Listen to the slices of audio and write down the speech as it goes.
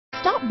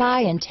Stop by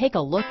and take a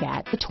look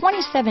at the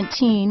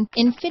 2017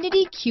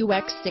 INFINITI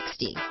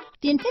QX60.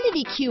 The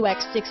INFINITI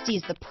QX60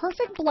 is the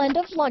perfect blend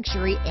of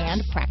luxury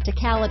and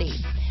practicality.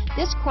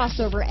 This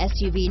crossover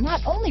SUV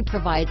not only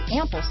provides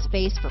ample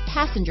space for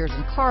passengers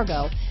and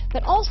cargo,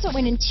 but also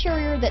an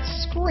interior that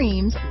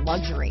screams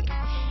luxury.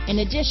 In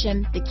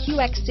addition, the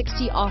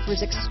QX60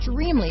 offers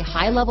extremely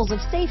high levels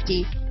of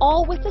safety,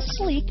 all with a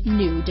sleek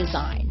new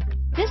design.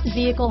 This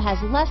vehicle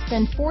has less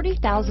than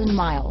 40,000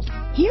 miles.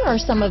 Here are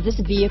some of this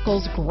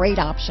vehicle's great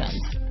options: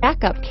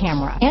 backup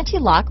camera,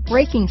 anti-lock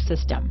braking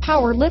system,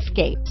 power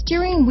liftgate,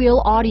 steering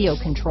wheel audio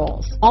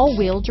controls,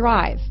 all-wheel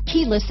drive,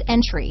 keyless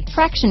entry,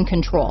 traction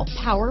control,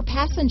 power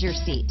passenger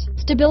seat,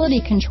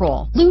 stability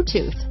control,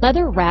 Bluetooth,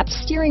 leather-wrapped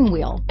steering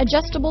wheel,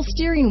 adjustable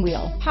steering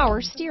wheel, power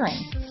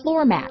steering,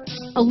 floor mats,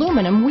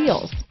 aluminum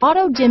wheels,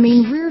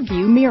 auto-dimming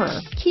rear-view mirror,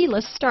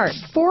 keyless start,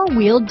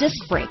 four-wheel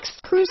disc brakes,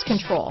 cruise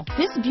control.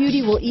 This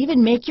beauty will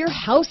even make your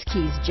house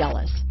keys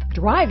jealous.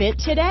 Drive it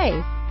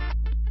today.